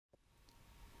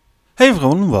Hey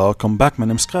everyone, welcome back. My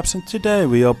name is Scraps and today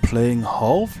we are playing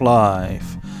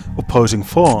Half-Life Opposing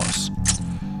Force.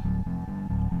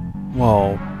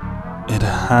 Well, it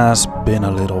has been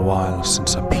a little while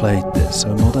since I played this,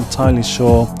 so I'm not entirely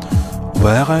sure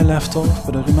where I left off,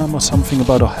 but I remember something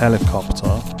about a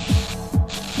helicopter.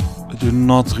 I do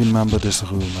not remember this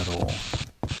room at all.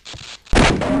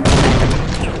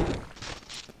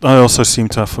 I also seem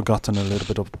to have forgotten a little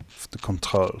bit of the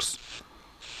controls.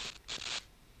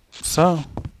 So,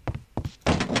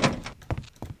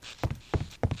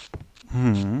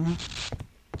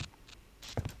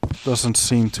 doesn't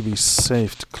seem to be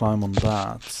safe to climb on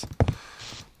that.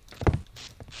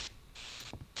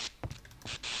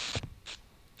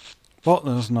 Well,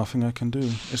 there's nothing I can do.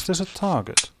 Is this a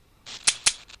target?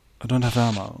 I don't have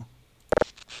ammo.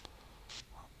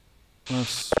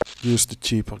 Let's use the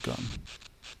cheaper gun.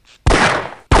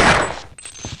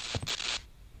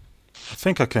 I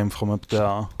think I came from up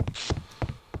there.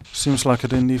 Seems like I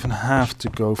didn't even have to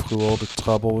go through all the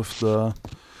trouble with the...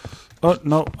 Oh,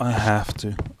 no, I have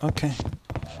to. Okay.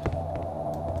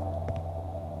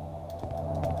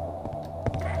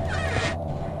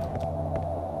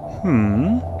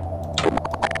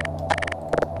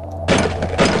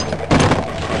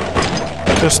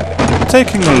 Just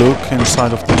taking a look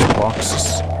inside of these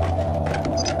boxes.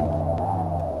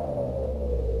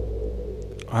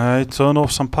 I turned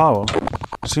off some power.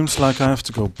 Seems like I have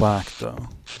to go back though.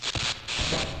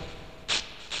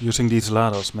 Using these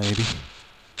ladders maybe.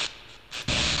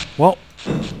 Well,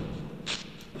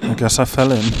 I guess I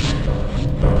fell in.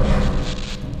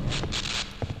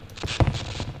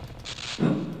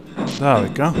 There we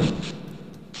go.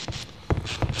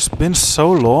 It's been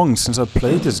so long since I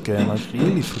played this game, I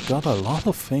really forgot a lot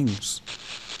of things.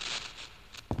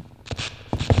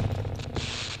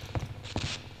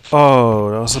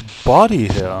 Oh, there's a body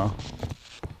here.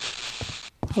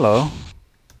 Hello.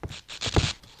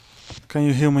 Can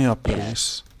you heal me up,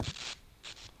 please?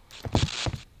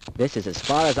 This is as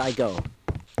far as I go.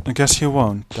 I guess you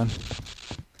won't, then.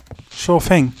 Sure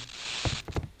thing.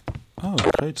 Oh,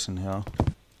 crates in here.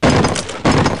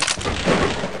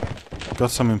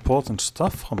 Got some important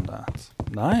stuff from that.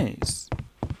 Nice.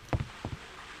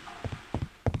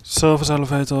 Service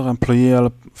elevator, employee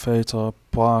elevator,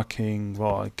 parking.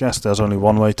 Well, I guess there's only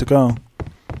one way to go.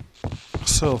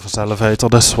 Service elevator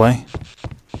this way.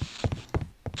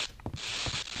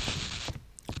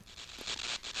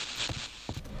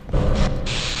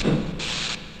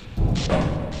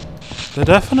 They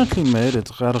definitely made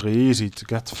it rather easy to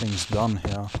get things done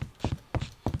here.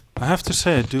 I have to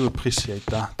say I do appreciate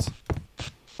that.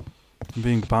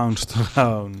 Being bounced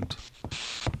around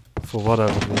for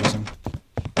whatever reason.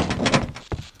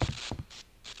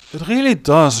 It really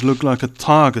does look like a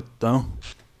target though.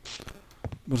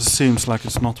 But it seems like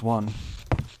it's not one.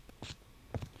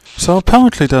 So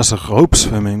apparently there's a rope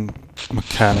swimming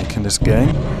mechanic in this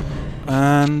game.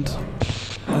 And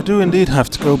I do indeed have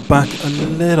to go back a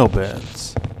little bit.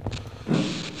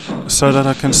 So that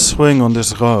I can swing on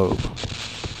this rope.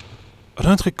 I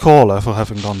don't recall ever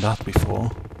having done that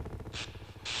before.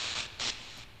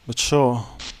 But sure.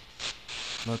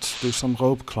 Let's do some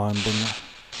rope climbing,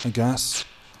 I guess.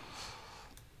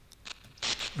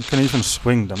 You can even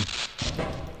swing them.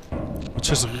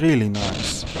 Which is really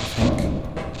nice, I think.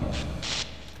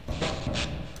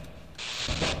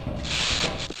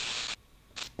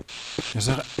 Is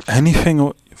there anything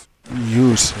of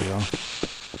use here?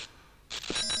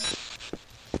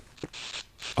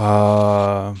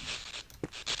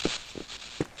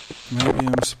 Maybe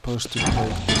I'm supposed to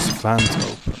take this vent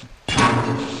open.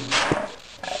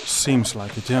 Seems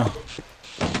like it, yeah.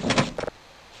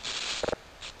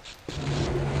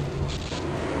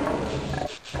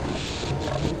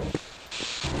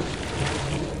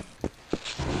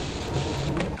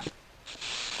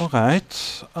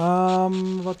 Alright,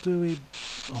 what do we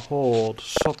hold?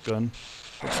 Shotgun.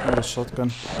 It's not a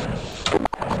shotgun.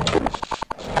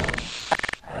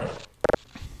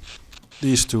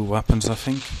 These two weapons, I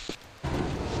think.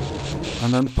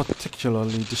 And then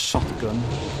particularly the shotgun.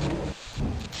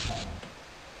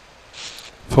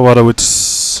 For what I would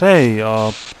say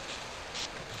are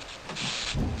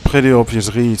pretty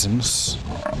obvious reasons.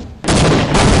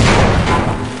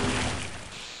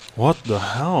 What the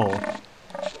hell?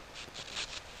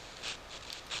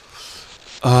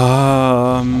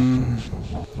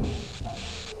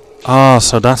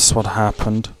 So that's what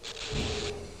happened.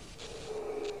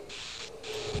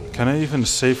 Can I even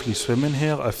safely swim in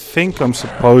here? I think I'm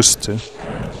supposed to.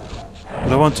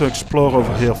 But I want to explore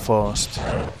over here first.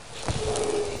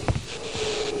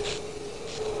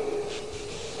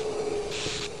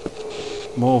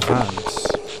 More vents.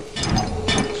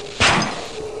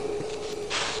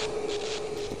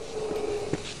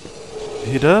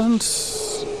 He doesn't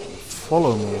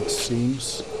follow me, it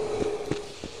seems.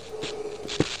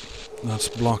 That's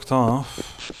blocked off.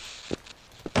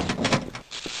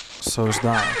 So is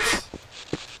that.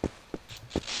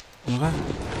 Okay.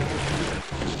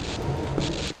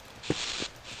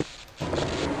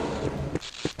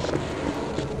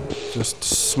 Just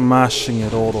smashing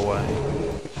it all the way.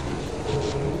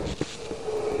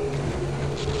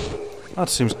 That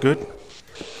seems good.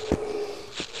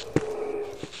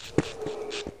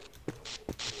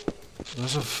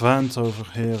 There's a vent over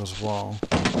here as well.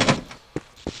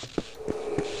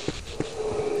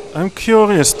 I'm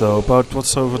curious though about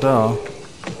what's over there.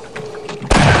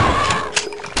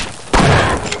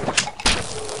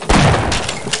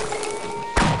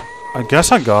 I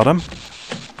guess I got him.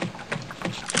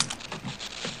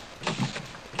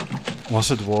 Was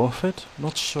it worth it?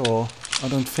 Not sure. I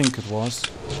don't think it was.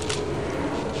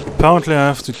 Apparently I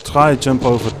have to try jump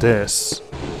over this,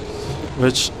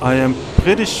 which I am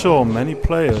pretty sure many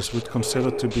players would consider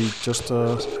to be just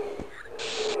a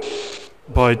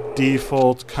by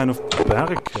default kind of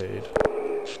barricade.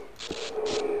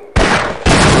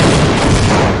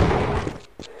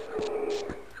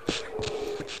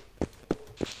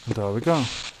 And there we go.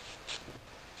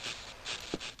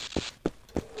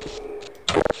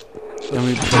 Let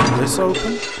me put this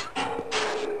open.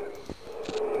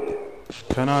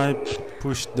 Can I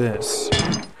push this?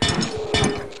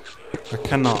 I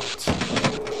cannot.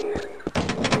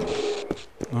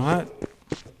 Alright.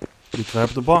 We grab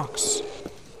the box.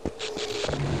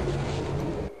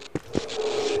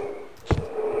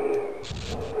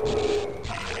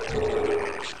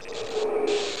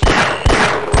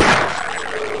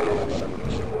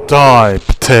 Die,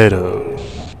 potato.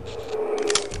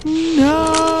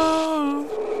 No.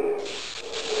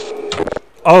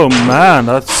 Oh man,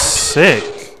 that's sick.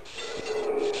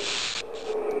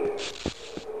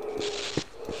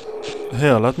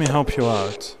 Here, let me help you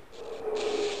out.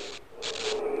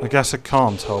 I guess I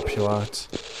can't help you out.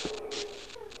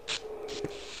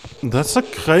 That's a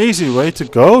crazy way to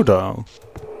go though.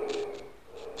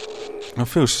 I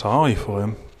feel sorry for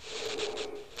him.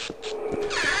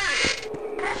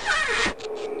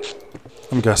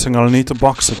 I'm guessing I'll need the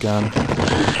box again.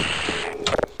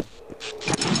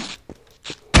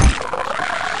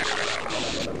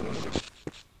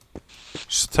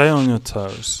 Stay on your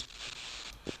toes.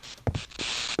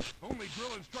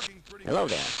 Hello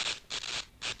there.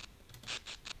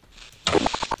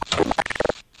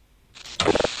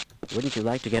 Wouldn't you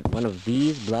like to get one of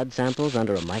these blood samples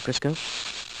under a microscope?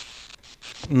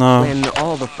 No. When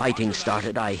all the fighting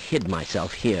started, I hid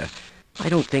myself here. I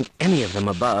don't think any of them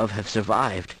above have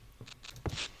survived.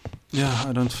 Yeah,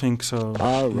 I don't think so.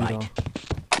 All right.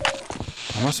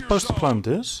 Am I supposed to climb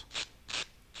this?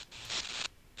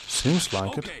 Seems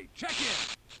like it. Check in.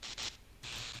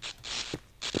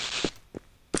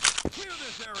 Clear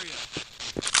this area.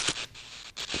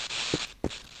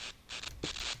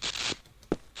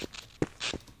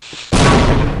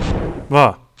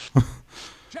 Wow.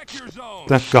 Check your zone.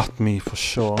 That got me for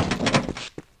sure.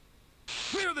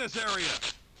 Clear this area.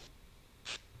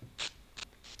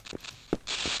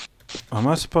 Am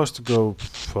I supposed to go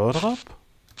further up?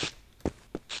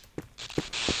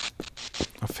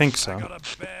 I think so. I got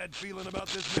a bad feeling about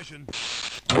this mission.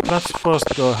 But let's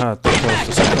first go ahead to close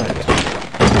this plate.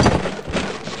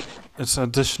 It's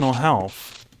additional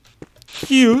health.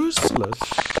 Useless.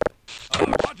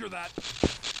 Roger that.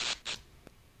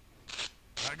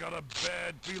 I got a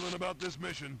bad feeling about this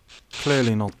mission.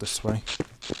 Clearly not this way.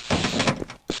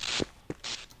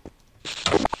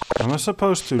 Am I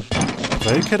supposed to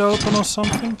break it open or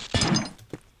something?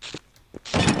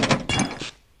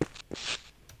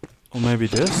 Or maybe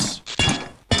this?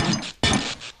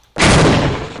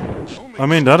 I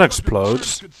mean, that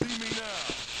explodes.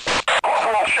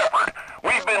 Corporal Shepard,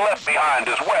 we've been left behind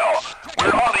as well.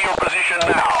 We're onto your position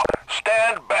now.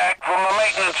 Stand back from the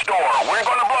maintenance door. We're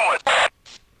gonna blow it.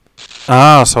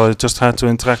 Ah, so I just had to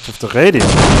interact with the radio.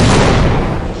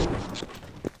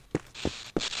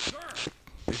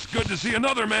 It's good to see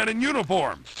another man in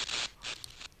uniform.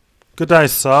 Good day,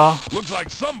 sir. Looks like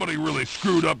somebody really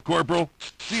screwed up, Corporal.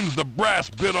 Seems the brass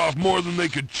bit off more than they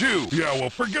could chew. Yeah, well,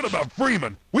 forget about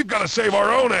Freeman. We've got to save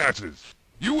our own asses.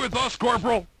 You with us,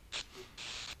 Corporal?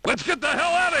 Let's get the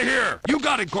hell out of here! You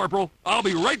got it, Corporal. I'll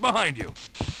be right behind you.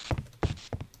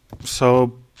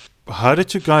 So, how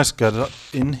did you guys get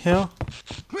in here?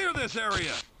 Clear this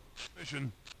area.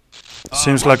 Mission.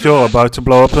 Seems like you're about to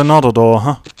blow up another door,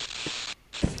 huh?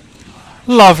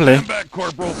 Lovely. Stand back,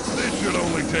 Corporal. This should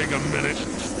only take a minute.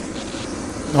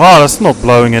 Oh, that's not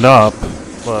blowing it up,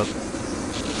 but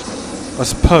I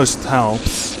suppose it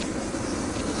helps.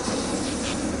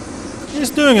 He's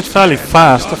doing it fairly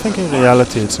fast. I think in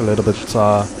reality it's a little bit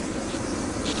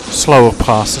slower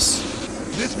process.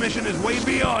 This mission is way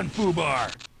beyond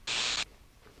FUBAR.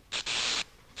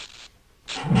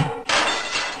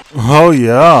 Oh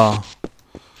yeah.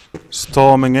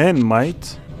 Storming in,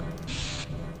 mate.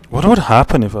 What would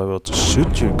happen if I were to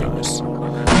shoot you guys?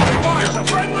 Fire!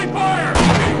 Friendly fire!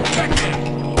 Check in!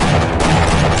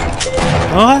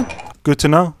 Alright, good to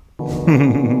know.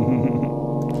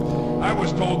 I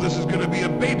was told this is gonna be a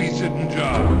babysitting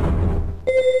job.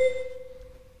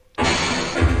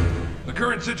 The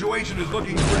current situation is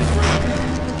looking pretty critical.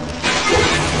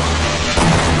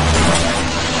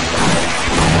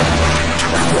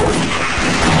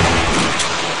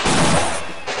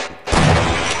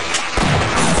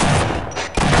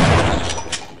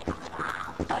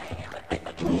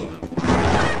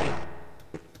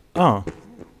 Oh.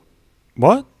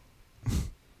 What?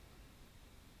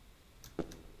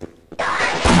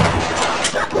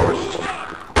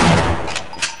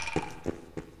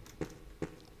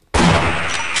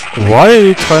 Why are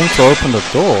you trying to open the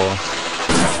door?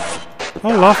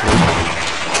 Oh, lovely.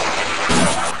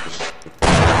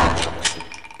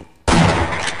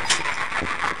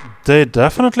 They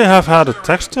definitely have had a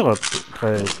texture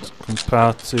upgrade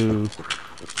compared to,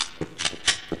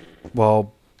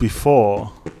 well,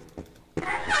 before.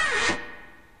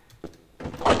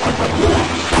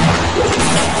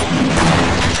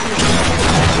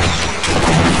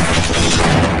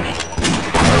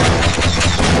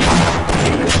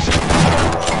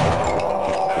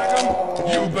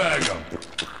 You bag 'em.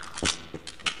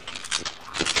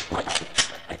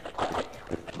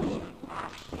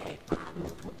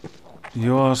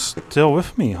 You are still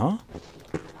with me, huh?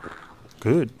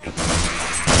 Good.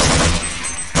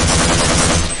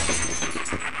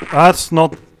 That's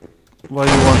not where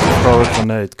you want to throw a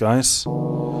grenade, guys.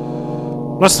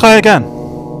 Let's try again.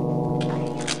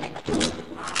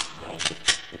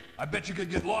 I bet you could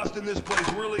get lost in this place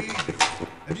really easy.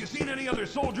 Have you seen any other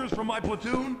soldiers from my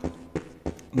platoon?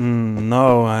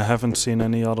 No, I haven't seen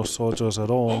any other soldiers at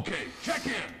all. Okay, check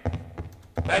in.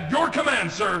 At your command,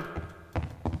 sir.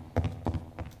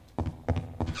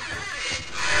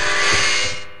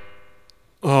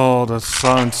 Oh, that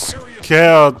sound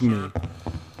scared me.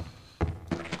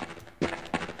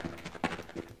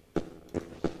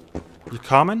 You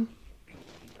coming?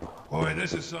 Boy,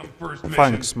 this is some first mission.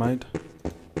 Thanks, mate.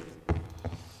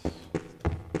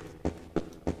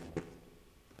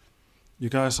 You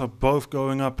guys are both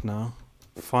going up now.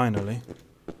 Finally.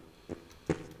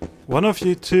 One of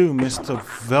you two missed a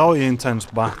very intense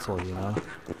battle, you know.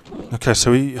 Okay,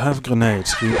 so we have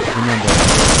grenades. We remember.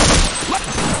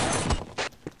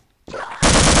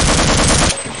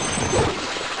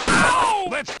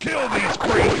 Let's kill these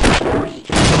freaks!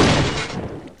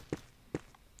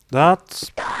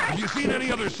 That Have you seen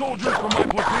any other soldiers from my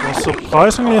platoon? was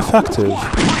surprisingly effective.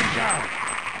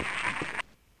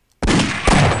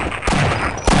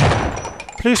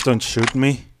 Please don't shoot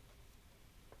me.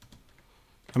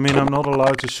 I mean, I'm not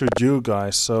allowed to shoot you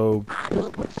guys, so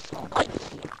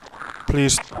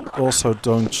please also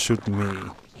don't shoot me.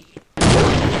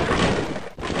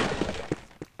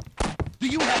 Do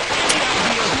you have any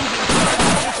idea who's in charge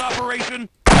of this operation?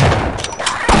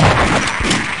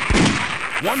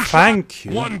 One Thank shot,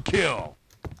 you. one kill.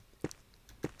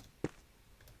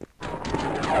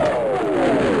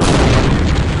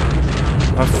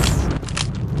 I've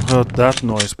heard that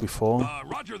noise before.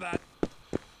 Roger that.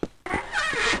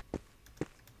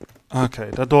 Okay,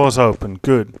 that door's open.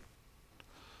 Good.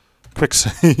 Quick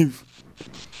save.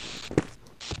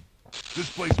 This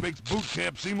place makes boot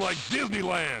camp seem like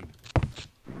Disneyland.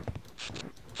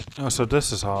 Oh, so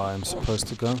this is how I'm supposed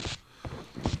to go.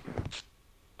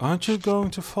 Aren't you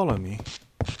going to follow me?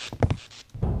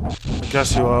 I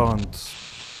guess you aren't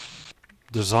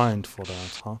designed for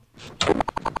that, huh?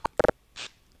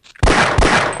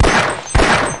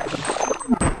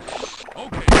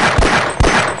 Okay.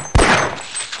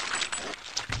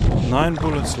 9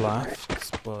 bullets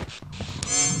left, but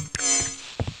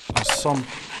there's some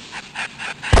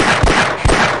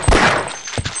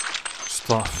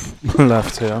stuff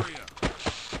left here.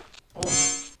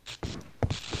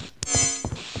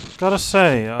 Gotta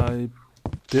say, I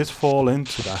did fall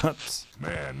into that.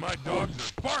 Man, my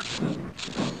dogs are barking.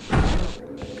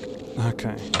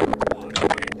 Okay.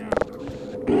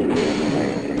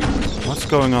 What's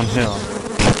going on here?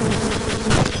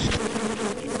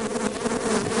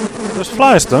 Those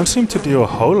flies don't seem to do a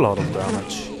whole lot of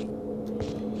damage.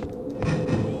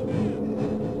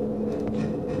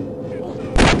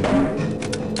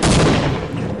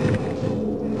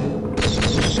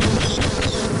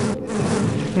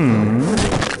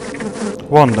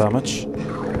 One damage.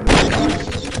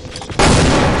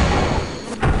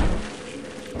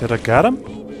 Did I get him?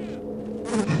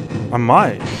 I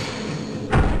might.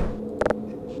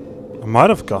 I might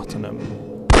have gotten him.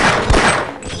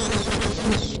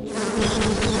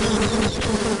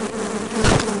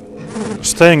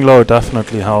 Staying low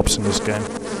definitely helps in this game.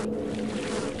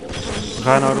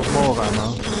 Ran out of more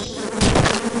ammo.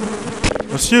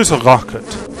 Let's use a rocket.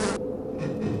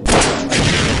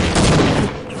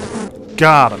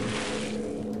 Got him.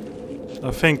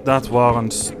 I think that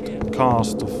warrants the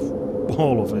cast of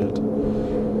all of it.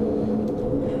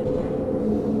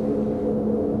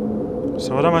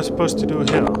 So what am I supposed to do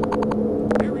here?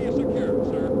 Area secure,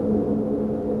 sir.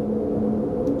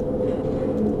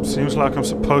 Seems like I'm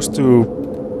supposed to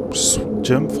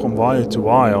jump from wire to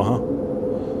wire, huh?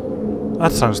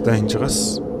 That sounds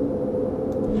dangerous.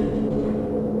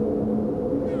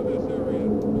 Clear this area.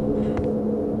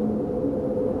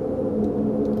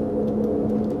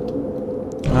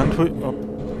 And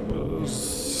we...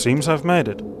 seems I've made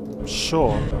it.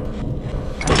 Sure.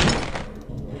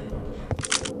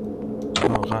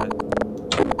 Alright.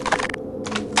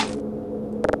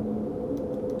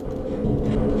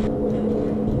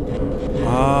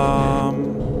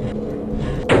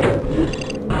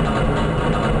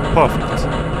 Perfect.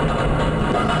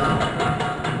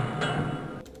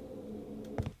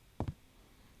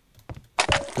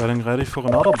 Getting ready for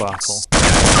another battle.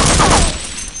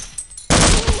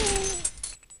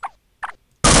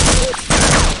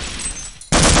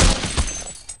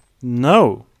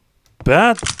 No!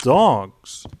 Bad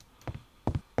dogs!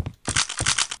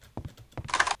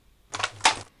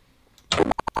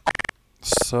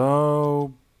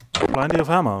 So... plenty of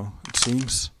ammo, it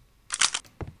seems.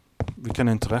 We can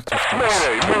interact with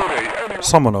this.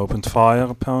 Someone opened fire,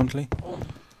 apparently.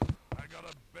 I got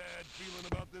a bad feeling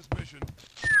about this mission.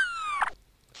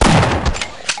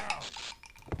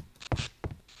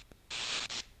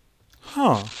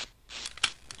 Huh.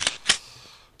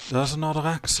 There's another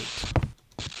exit.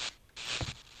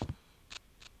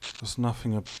 There's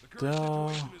nothing up there.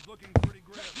 Is looking pretty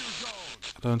grim. Check your zone.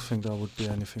 I don't think there would be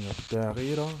anything up there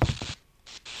either.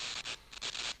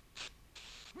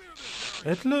 Clear this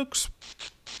area. It looks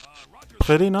Roger.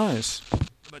 pretty nice.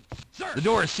 But, sir, the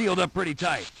door is sealed up pretty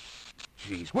tight.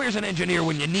 Jeez, where's an engineer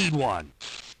when you need one?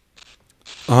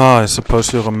 Ah, I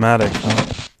suppose you're a medic, huh?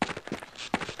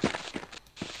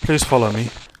 Please follow me.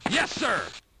 Yes, sir.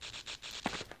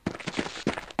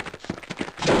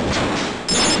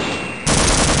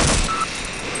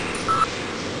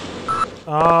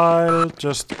 I'll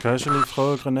just casually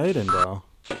throw a grenade in there.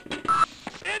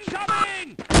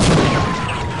 Incoming!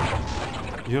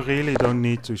 You really don't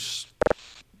need to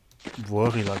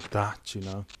worry like that, you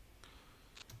know.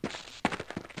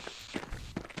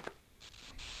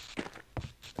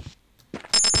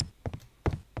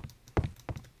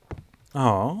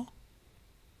 Oh.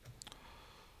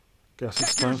 Guess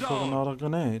it's time for another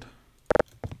grenade.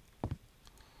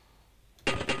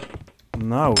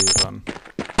 Now we run.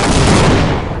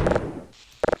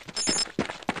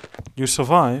 You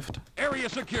survived? Area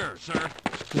secure, sir.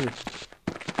 Good.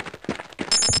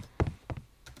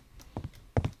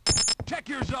 Check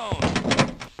your zone.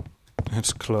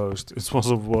 It's closed. It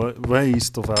was a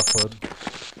waste of effort.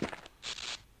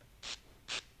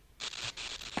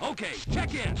 Okay,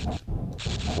 check in.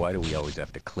 Why do we always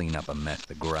have to clean up a mess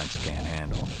the grunts can't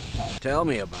handle? Tell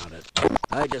me about it.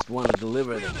 I just want to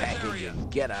deliver the package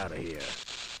and get out of here.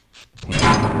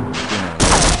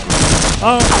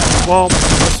 Oh, well,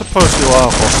 I suppose you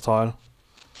are hostile.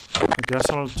 I guess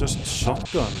I'll just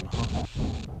shotgun, huh?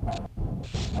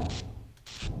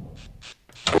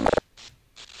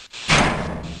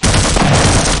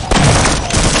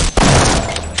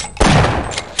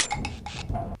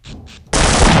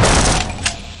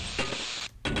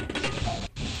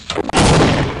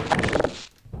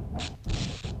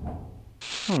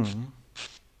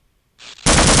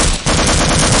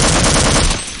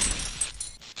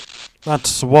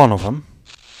 That's one of them.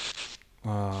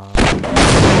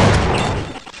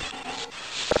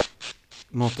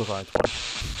 Not the right one.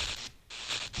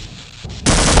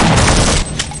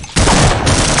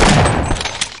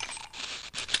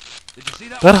 Did you see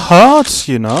that? That hurts,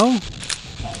 you know.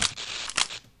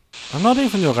 I'm not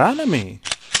even your enemy.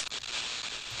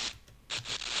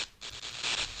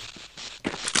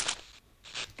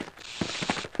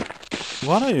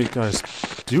 What are you guys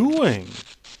doing?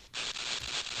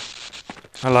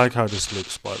 I like how this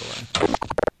looks, by the way.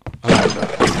 I like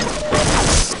that.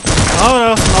 Oh,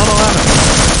 there's another enemy.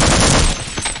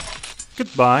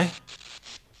 Goodbye.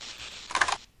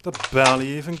 That barely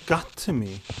even got to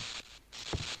me.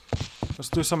 Let's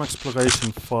do some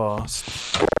exploration first.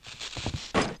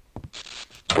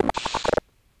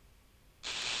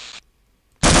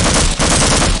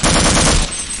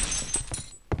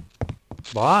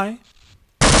 Bye.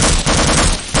 I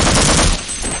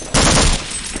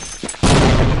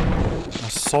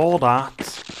saw that.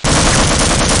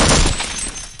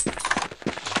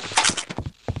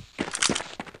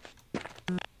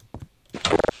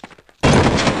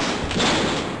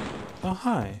 Oh,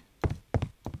 hi. I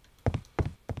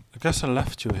guess I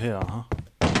left you here, huh?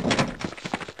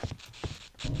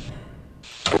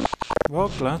 Well,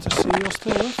 glad to see you're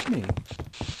still with me.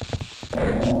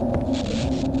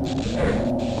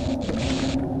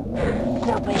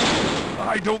 Corporal,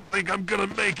 I don't think I'm gonna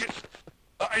make it.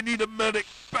 I need a medic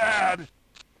bad.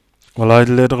 Well, I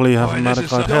literally have a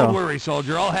medic right Don't here. worry,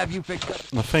 soldier. I'll have you fixed up.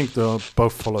 I think they're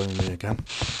both following me again.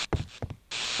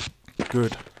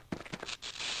 Good.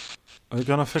 Are you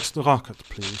gonna fix the rocket,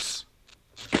 please?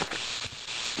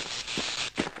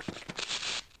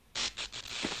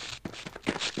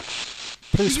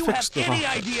 Please Do you fix have the any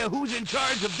rocket. idea who's in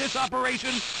charge of this operation?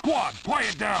 Squad,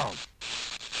 quiet down.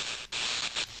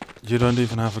 You don't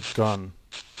even have a gun.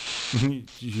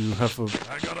 You have a...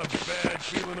 I got a bad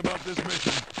feeling about this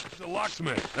mission. The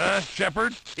locksmith, huh,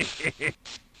 Shepard?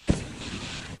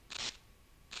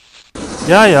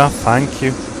 Yeah, thank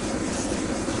you.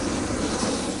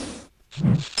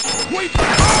 Wait!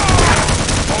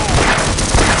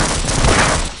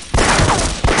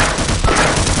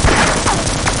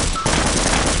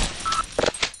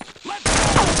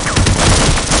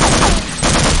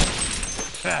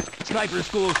 Sniper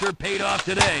school sure paid off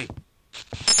today.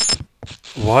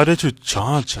 Why did you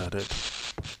charge at it?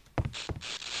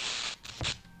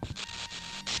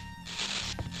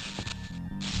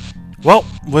 Well,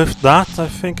 with that, I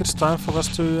think it's time for us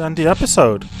to end the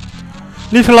episode.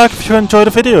 Leave a like if you enjoyed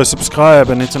the video, subscribe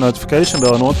and hit the notification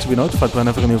bell in order to be notified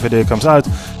whenever a new video comes out.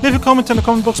 Leave a comment in the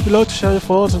comment box below to share your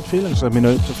thoughts and feelings. Let me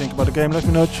know what you think about the game, let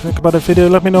me know what you think about the video,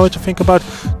 let me know what you think about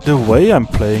the way I'm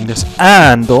playing this,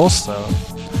 and also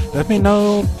let me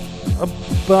know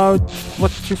about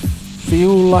what you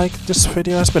feel like this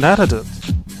video has been edited.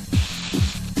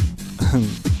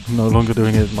 I'm no longer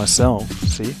doing it myself,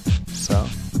 see? So,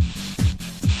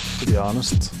 to be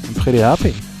honest, I'm pretty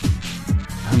happy.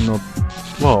 I'm not...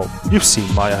 Well, you've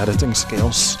seen my editing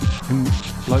skills in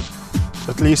like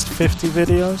at least 50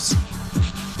 videos.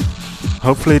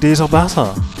 Hopefully these are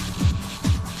better.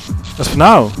 As for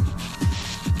now,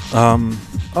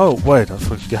 oh wait, I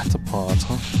forget the part,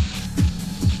 huh?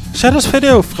 Share this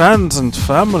video with friends and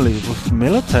family, with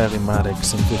military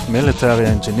medics and with military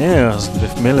engineers and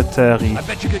with military I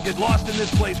bet you could get lost in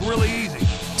this place really easy.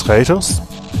 traitors.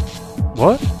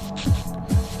 What?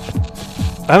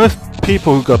 And with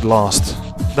people who got lost.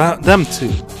 Them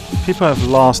too. People have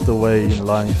lost the way in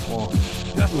life, or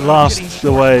lost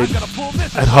the way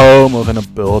at home or in a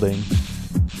building.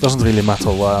 Doesn't really matter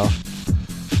where.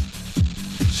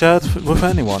 Share it with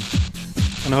anyone.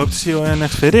 And I hope to see you in the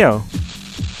next video.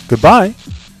 Goodbye!